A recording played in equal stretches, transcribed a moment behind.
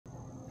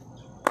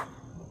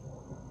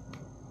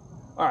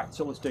All right,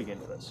 so let's dig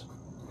into this.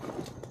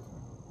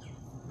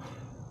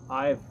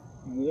 I've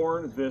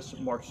worn this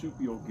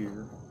Marsupial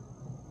Gear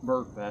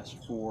bird vest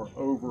for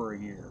over a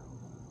year,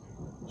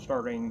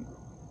 starting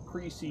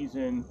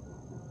pre-season,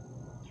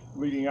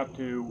 leading up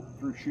to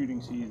through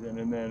shooting season,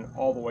 and then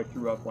all the way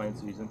through upland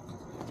season.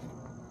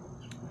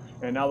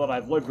 And now that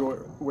I've lived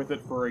with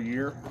it for a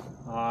year,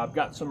 I've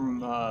got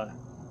some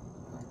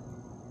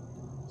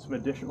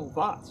additional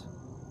thoughts.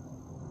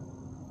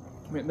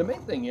 I mean, the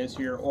main thing is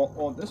here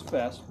on this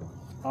vest,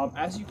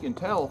 as you can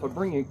tell, if I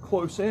bring it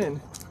close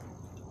in,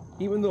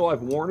 even though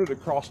I've worn it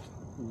across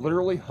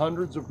literally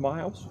hundreds of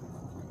miles,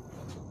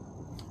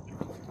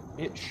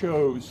 it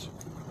shows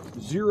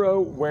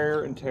zero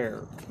wear and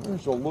tear.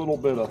 There's a little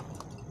bit of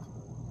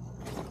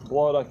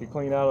blood I could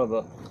clean out of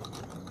the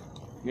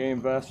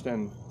game vest,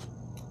 and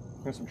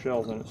there's some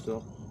shells in it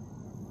still,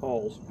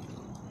 holes.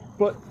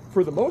 But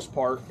for the most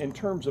part, in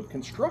terms of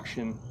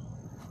construction,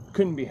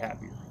 couldn't be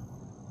happier.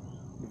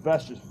 The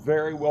vest is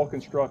very well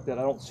constructed.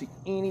 I don't see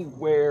any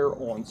wear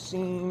on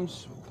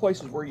seams.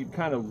 Places where you'd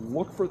kind of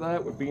look for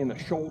that would be in the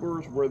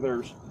shoulders, where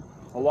there's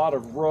a lot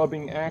of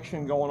rubbing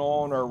action going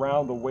on, or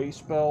around the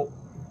waist belt.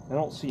 I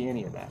don't see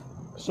any of that.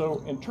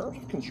 So in terms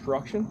of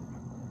construction,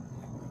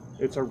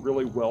 it's a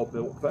really well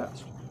built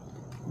vest.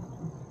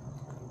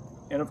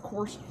 And of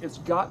course, it's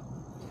got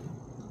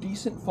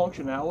decent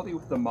functionality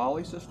with the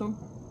MOLLE system.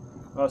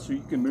 So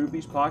you can move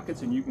these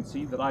pockets, and you can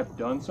see that I've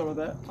done some of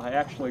that. I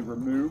actually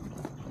removed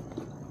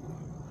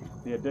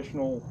the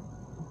additional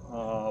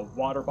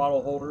water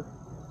bottle holder,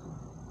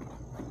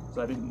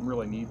 so I didn't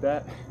really need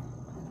that.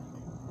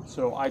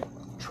 So I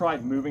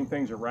tried moving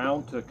things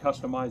around to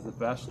customize the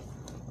vest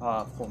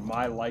for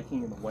my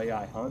liking and the way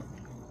I hunt.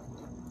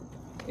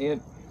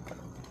 And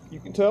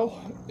you can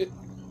tell,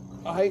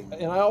 I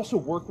also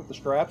work with the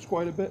straps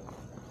quite a bit,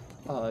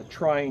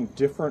 trying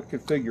different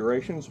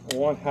configurations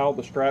on how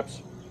the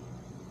straps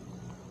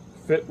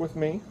fit with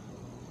me.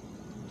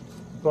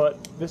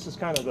 But this is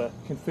kind of the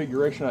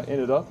configuration I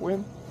ended up with,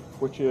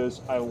 which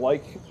is I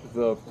like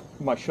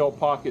my shell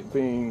pocket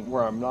being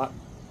where I'm not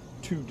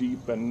too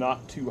deep and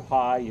not too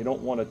high. You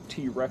don't want to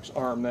T-Rex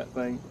arm that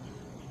thing.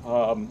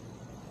 And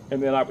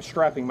then I was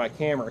strapping my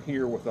camera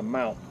here with a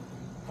mount.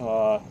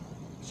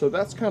 So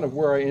that's kind of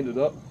where I ended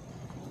up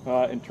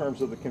in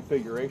terms of the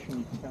configuration.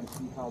 You can kind of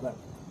see how that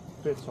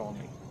fits on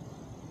me.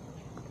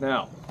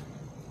 Now,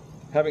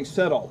 having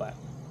said all that,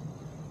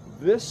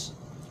 this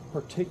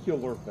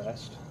particular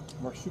vest,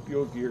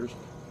 Marsupial Gear's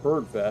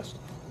bird vest,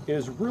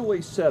 is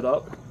really set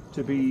up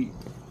to be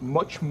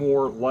much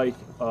more like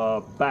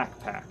a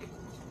backpack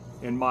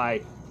in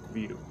my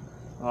view.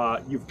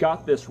 You've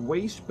got this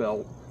waist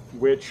belt,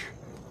 which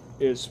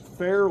is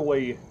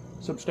fairly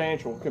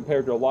substantial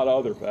compared to a lot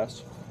of other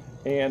vests,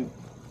 and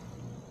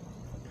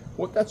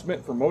what that's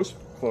meant for most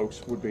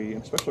folks would be,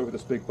 and especially with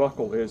this big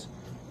buckle, is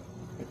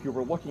if you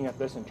were looking at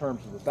this in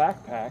terms of the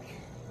backpack,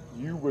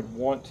 you would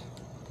want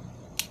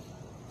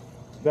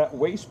that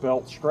waist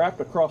belt strapped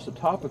across the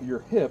top of your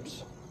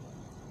hips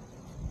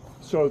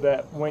so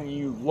that when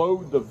you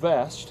load the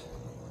vest,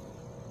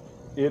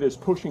 it is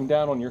pushing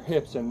down on your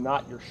hips and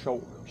not your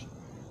shoulders.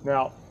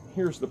 Now,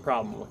 here's the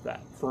problem with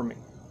that for me,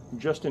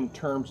 just in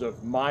terms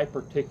of my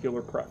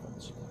particular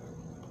preference.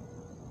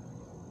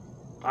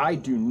 I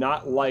do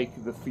not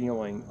like the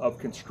feeling of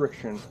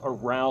constriction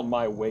around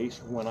my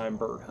waist when I'm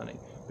bird hunting,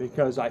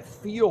 because I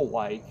feel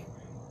like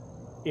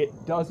it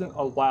doesn't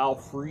allow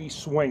free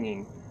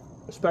swinging,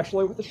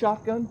 especially with the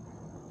shotgun.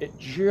 It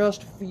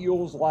just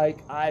feels like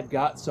I've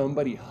got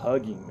somebody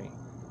hugging me,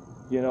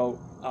 you know,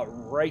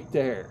 right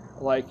there.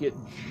 Like, it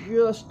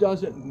just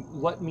doesn't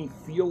let me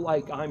feel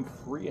like I'm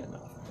free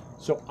enough.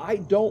 So I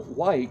don't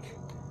like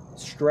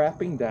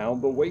strapping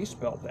down the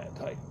waist belt that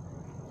tight.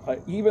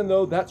 Even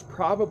though that's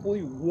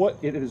probably what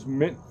it is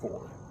meant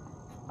for,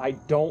 I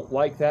don't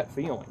like that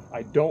feeling.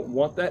 I don't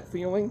want that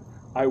feeling.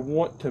 I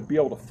want to be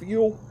able to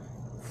feel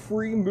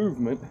free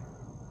movement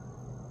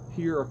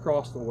here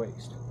across the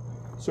waist.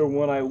 So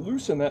when I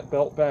loosen that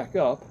belt back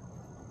up,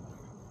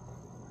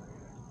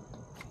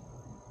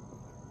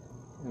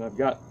 and I've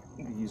got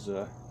these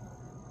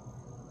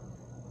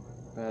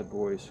bad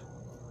boys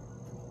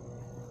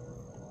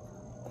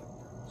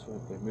so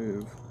that they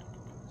move.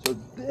 So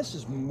this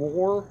is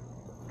more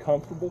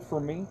comfortable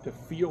for me to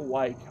feel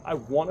like I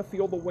want to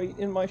feel the weight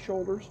in my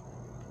shoulders,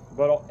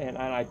 but and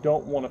I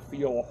don't want to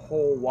feel a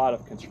whole lot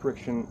of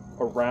constriction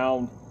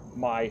around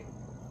my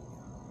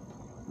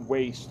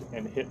waist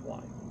and hip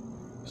line.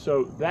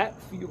 So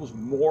that feels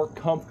more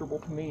comfortable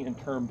to me in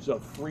terms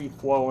of free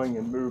flowing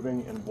and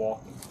moving and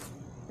walking.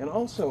 And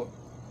also,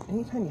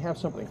 anytime you have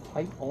something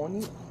tight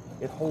on you,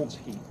 it holds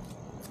heat.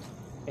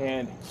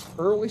 And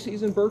early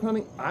season bird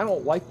hunting, I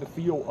don't like the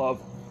feel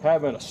of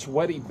having a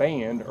sweaty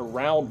band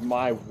around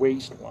my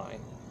waistline.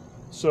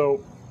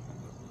 So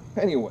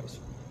anyways,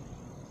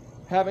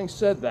 having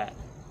said that,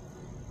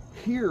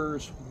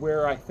 here's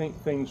where I think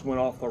things went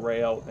off the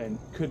rail and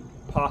could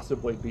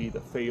possibly be the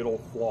fatal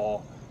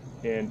flaw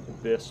in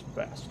this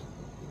vest.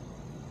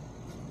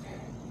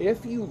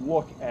 If you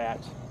look at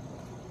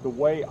the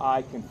way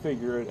I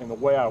configure it and the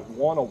way I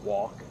want to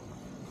walk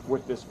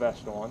with this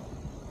vest on.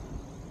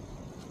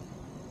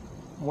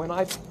 When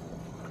I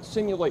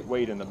simulate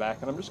weight in the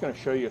back, and I'm just going to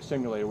show you a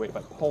simulated weight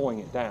by pulling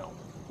it down.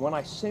 When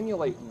I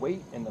simulate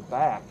weight in the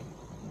back,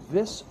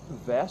 this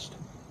vest,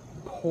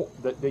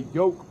 the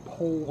yoke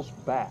pulls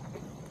back.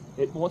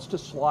 It wants to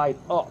slide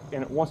up,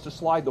 and it wants to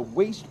slide the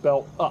waist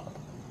belt up.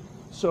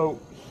 So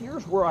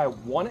here's where I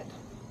want it.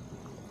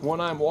 When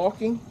I'm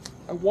walking,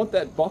 I want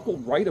that buckle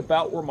right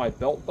about where my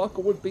belt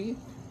buckle would be.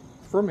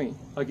 For me,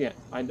 again,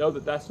 I know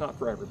that that's not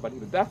for everybody,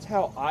 but that's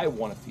how I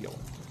want to feel.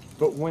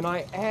 But when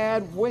I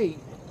add weight,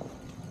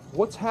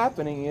 what's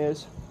happening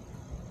is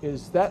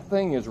that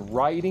thing is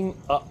riding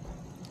up,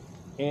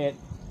 and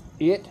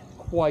it,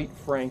 quite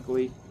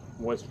frankly,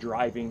 was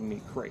driving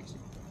me crazy.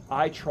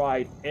 I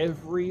tried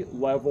every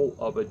level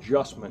of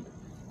adjustment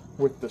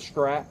with the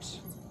straps,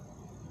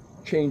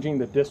 changing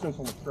the distance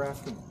on the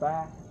straps in the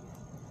back.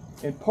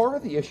 And part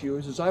of the issue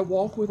is I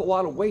walk with a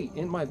lot of weight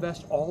in my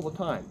vest all the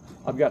time.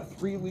 I've got a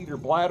 3-liter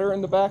bladder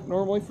in the back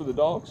normally for the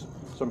dogs,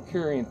 so I'm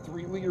carrying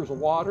 3 liters of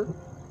water.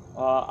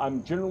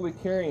 I'm generally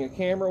carrying a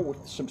camera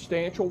with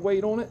substantial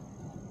weight on it,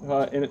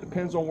 and it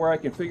depends on where I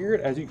configure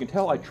it. As you can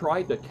tell, I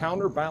tried to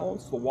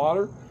counterbalance the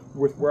water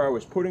with where I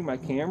was putting my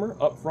camera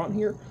up front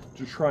here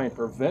to try and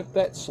prevent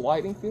that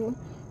sliding feeling.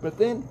 But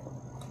then,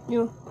 you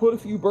know, put a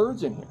few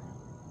birds in here.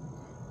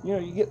 You know,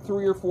 you get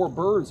 3 or 4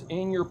 birds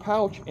in your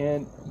pouch,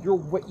 and you're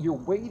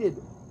weighted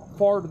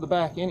far to the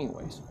back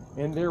anyways.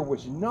 And there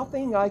was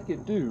nothing I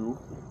could do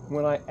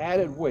when I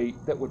added weight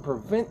that would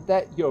prevent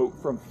that yoke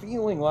from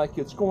feeling like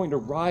it's going to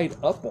ride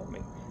up on me.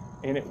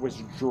 And it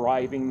was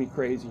driving me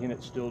crazy, and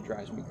it still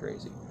drives me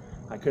crazy.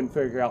 I couldn't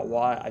figure out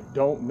why. I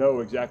don't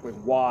know exactly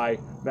why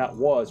that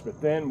was,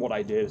 but then what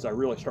I did is I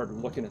really started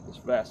looking at this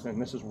vest,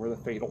 and this is where the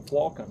fatal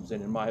flaw comes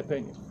in my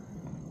opinion.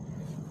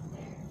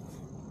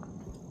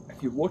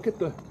 If you look at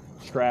the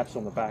straps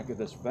on the back of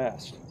this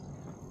vest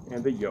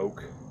and the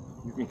yoke,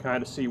 you can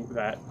kind of see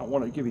that. I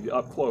want to give you the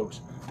up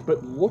close,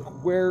 but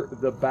look where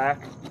the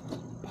back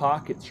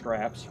pocket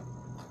straps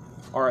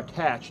are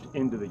attached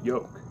into the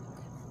yoke.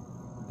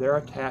 They're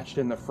attached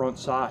in the front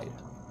side.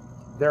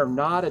 They're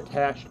not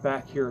attached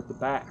back here at the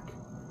back.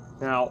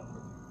 Now,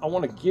 I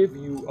want to give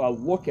you a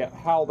look at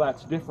how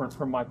that's different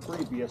from my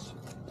previous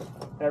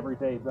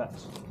everyday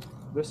vest.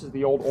 This is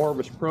the old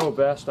Orvis Pro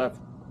vest. I've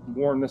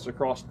worn this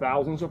across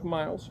thousands of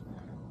miles.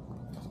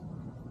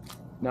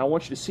 Now I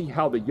want you to see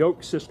how the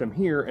yoke system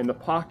here in the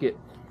pocket,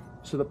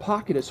 so the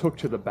pocket is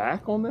hooked to the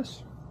back on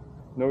this.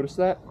 Notice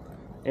that?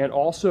 And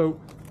also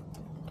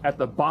at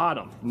the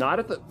bottom, not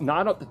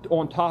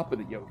on top of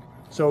the yoke.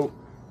 So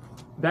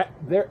that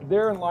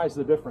therein lies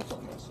the difference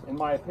on this, in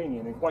my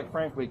opinion, and quite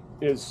frankly,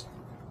 is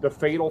the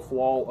fatal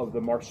flaw of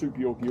the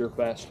Marsupial Gear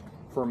Vest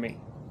for me.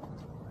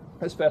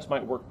 This vest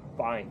might work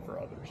fine for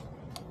others.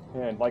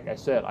 And like I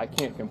said, I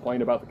can't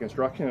complain about the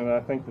construction, and I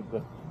think that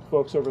the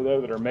folks over there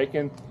that are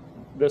making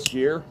this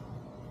gear,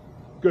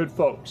 good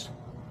folks.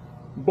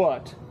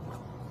 But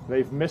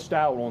they've missed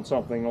out on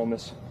something on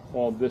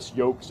this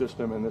yoke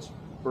system and this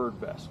bird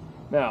vest.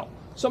 Now,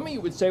 some of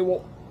you would say,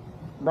 well,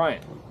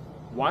 Brian,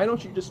 why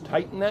don't you just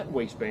tighten that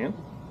waistband?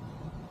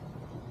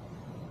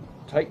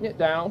 Tighten it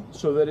down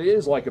so that it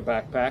is like a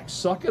backpack.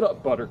 Suck it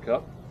up,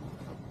 Buttercup.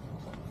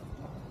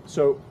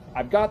 So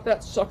I've got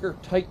that sucker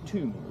tight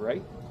to me,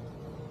 right?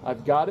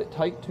 I've got it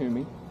tight to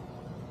me.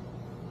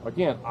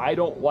 Again, I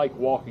don't like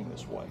walking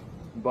this way,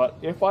 but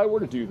if I were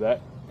to do that,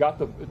 got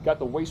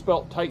the waist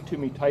belt tight to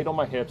me, tight on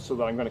my hips, so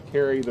that I'm going to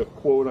carry the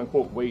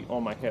quote-unquote weight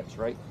on my hips,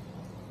 right?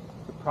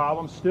 The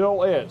problem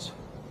still is,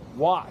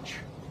 watch,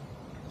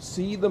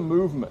 see the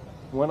movement.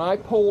 When I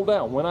pull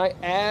down, when I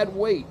add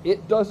weight,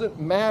 it doesn't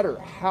matter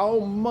how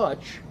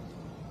much,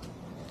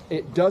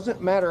 it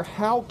doesn't matter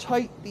how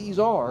tight these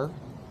are,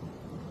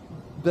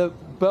 the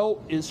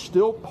belt is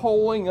still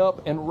pulling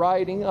up and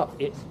riding up.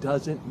 It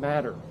doesn't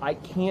matter. I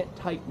can't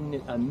tighten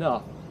it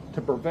enough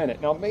to prevent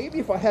it. Now, maybe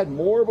if I had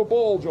more of a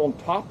bulge on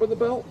top of the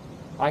belt,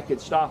 I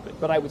could stop it,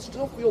 but I would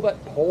still feel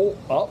that pull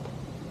up.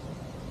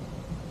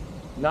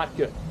 Not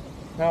good.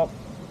 Now,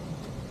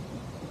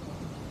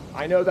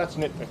 I know that's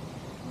nitpicking,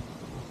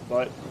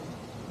 but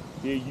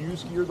you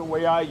use gear the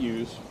way I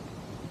use,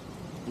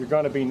 you're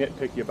going to be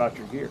nitpicky about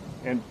your gear.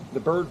 And the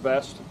bird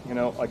vest, you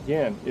know,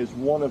 again, is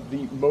one of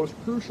the most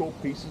crucial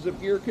pieces of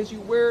gear because you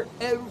wear it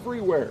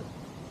everywhere.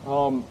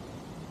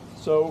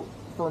 So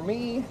for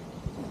me,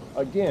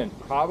 again,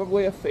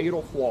 probably a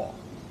fatal flaw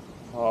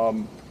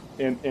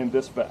in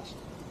this vest.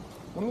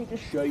 Let me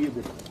just show you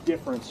the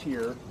difference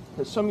here,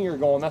 because some of you are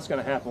going, that's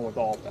going to happen with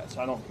all vests.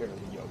 I don't care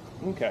the yoke.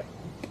 Okay.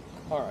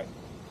 All right.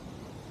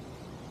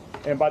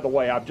 And by the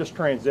way, I've just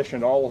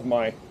transitioned all of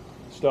my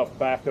stuff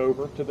back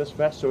over to this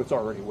vest, so it's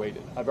already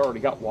weighted. I've already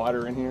got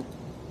water in here.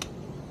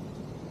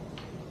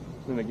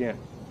 And again,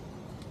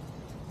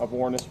 I've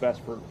worn this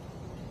vest for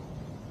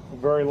a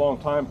very long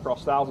time,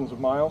 across thousands of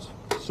miles,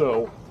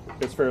 so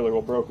it's fairly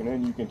well broken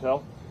in, you can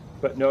tell.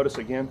 But notice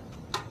again,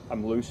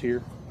 I'm loose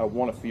here. I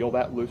want to feel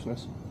that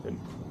looseness. It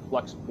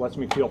lets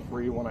me feel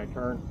free when I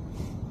turn.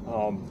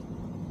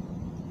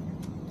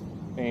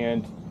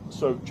 And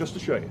so just to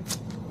show you,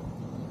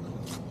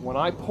 when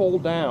I pull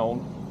down,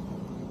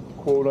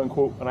 quote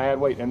unquote, and I add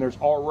weight, and there's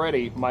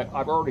already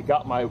I've already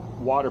got my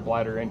water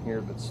bladder in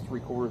here that's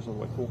 3/4 of the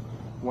way full.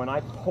 When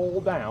I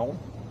pull down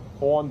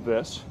on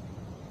this,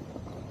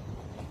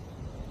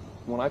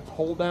 when I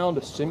pull down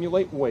to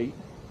simulate weight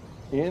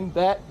in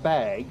that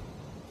bag,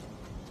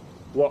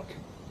 look,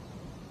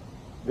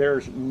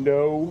 there's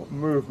no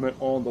movement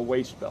on the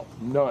waist belt,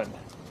 none.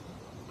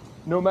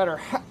 No matter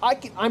how,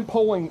 I'm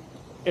pulling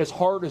as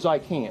hard as I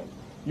can.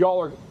 Y'all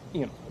are,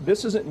 you know,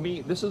 this isn't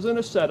me, this isn't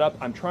a setup.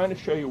 I'm trying to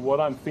show you what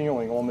I'm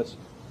feeling on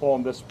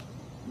this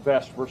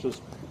vest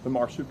versus the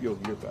Marsupial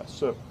Gear Vest.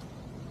 So,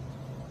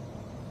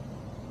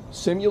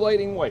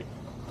 simulating weight,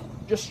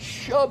 just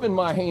shoving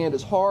my hand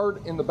as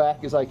hard in the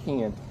back as I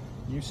can.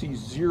 You see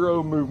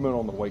zero movement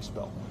on the waist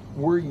belt.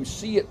 Where you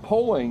see it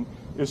pulling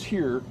is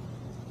here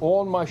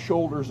on my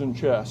shoulders and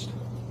chest.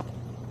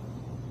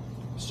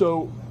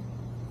 So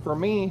for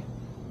me,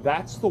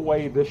 that's the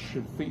way this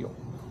should feel.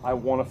 I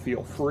want to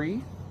feel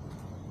free,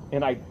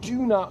 and I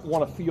do not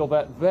want to feel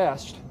that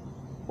vest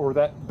or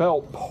that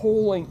belt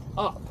pulling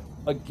up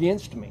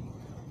against me.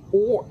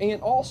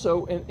 And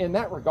also in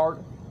that regard,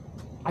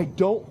 I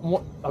don't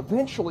want,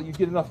 eventually you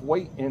get enough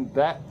weight in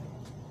that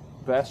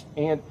vest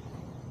and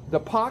the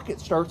pocket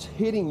starts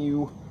hitting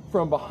you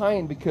from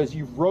behind because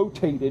you've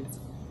rotated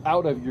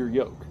out of your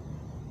yoke.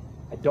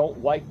 I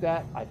don't like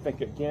that. I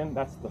think, again,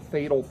 that's the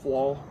fatal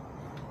flaw.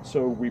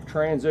 So we've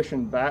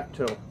transitioned back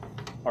to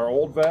our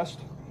old vest.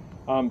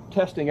 I'm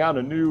testing out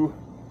a new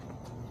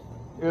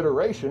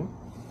iteration.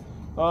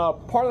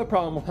 Part of the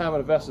problem with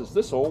having a vest that's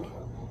this old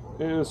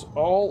is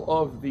all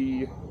of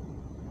the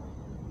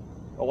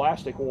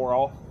elastic wore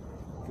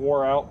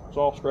out. It's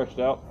all stretched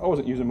out. I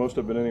wasn't using most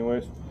of it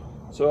anyways.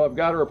 So I've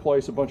got to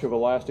replace a bunch of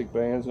elastic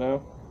bands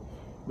now.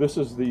 This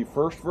is the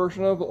first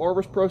version of the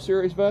Orbis Pro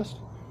Series vest.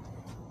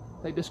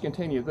 They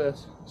discontinued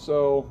this,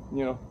 so,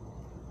 you know,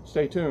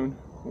 stay tuned.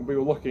 We'll be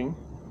looking.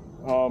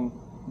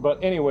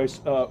 But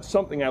anyways,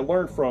 something I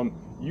learned from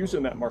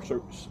using that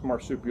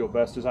marsupial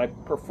vest is I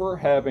prefer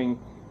having,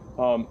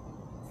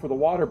 for the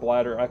water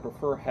bladder, I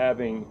prefer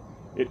having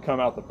it come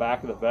out the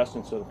back of the vest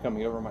instead of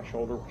coming over my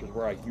shoulder, which is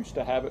where I used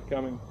to have it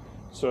coming.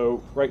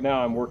 So right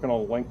now I'm working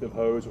on a length of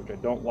hose, which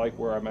I don't like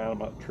where I'm at. I'm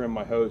going to trim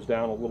my hose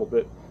down a little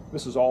bit.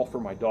 This is all for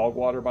my dog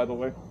water, by the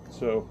way.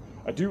 So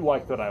I do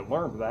like that I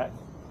learned that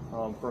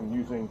from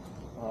using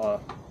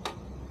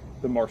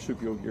the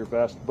Marsupial Gear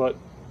Vest. But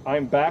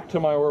I'm back to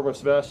my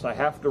Orbis vest. I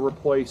have to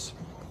replace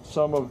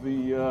some of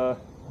the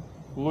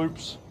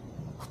loops,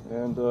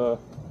 and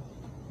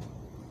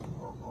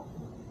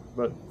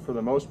but for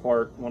the most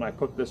part, when I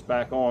put this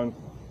back on,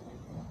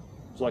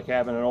 it's like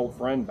having an old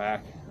friend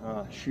back.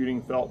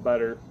 Shooting felt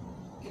better,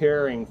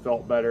 carrying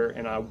felt better,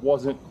 and I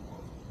wasn't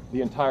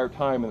the entire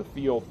time in the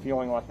field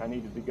feeling like I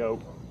needed to go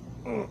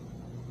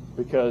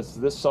because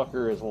this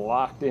sucker is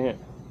locked in.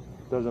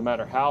 Doesn't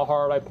matter how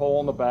hard I pull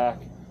on the back,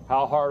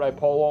 how hard I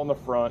pull on the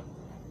front,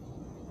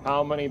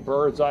 how many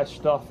birds I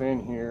stuff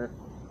in here,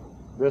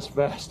 this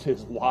vest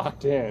is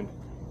locked in.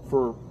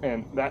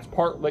 And that's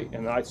partly,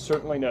 and I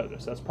certainly know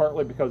this, that's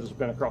partly because it's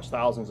been across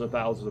thousands and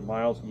thousands of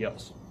miles.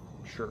 Yes,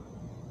 sure,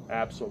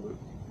 absolutely.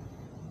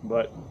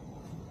 But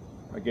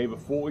I gave a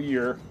full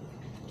year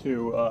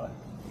to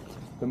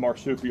the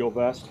Marsupial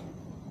vest.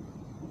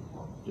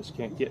 Just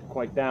can't get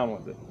quite down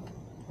with it.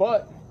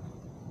 But,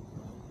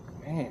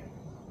 man,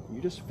 you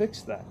just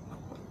fixed that.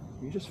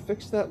 You just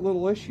fixed that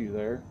little issue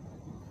there.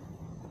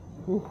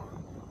 Whew.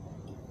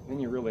 Then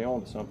you're really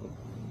on to something.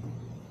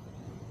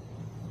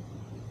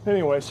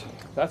 Anyways,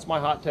 that's my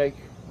hot take.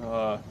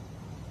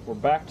 We're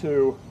back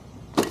to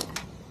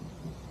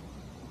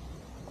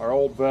our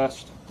old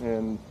vest,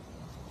 and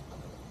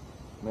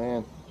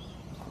man,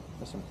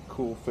 that's some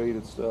cool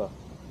faded stuff.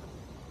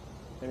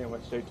 Anyway,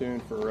 stay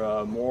tuned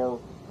for more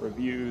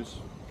reviews.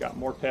 Got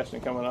more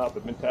testing coming up.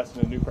 I've been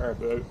testing a new pair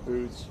of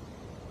boots.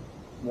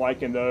 I'm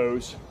liking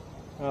those.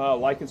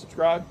 Like and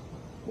subscribe.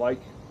 Like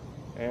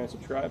and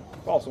subscribe.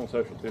 Follow us on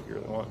social too if you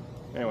really want.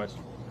 Anyways,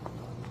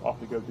 off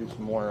to go do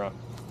some more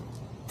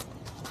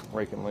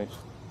rake and lace.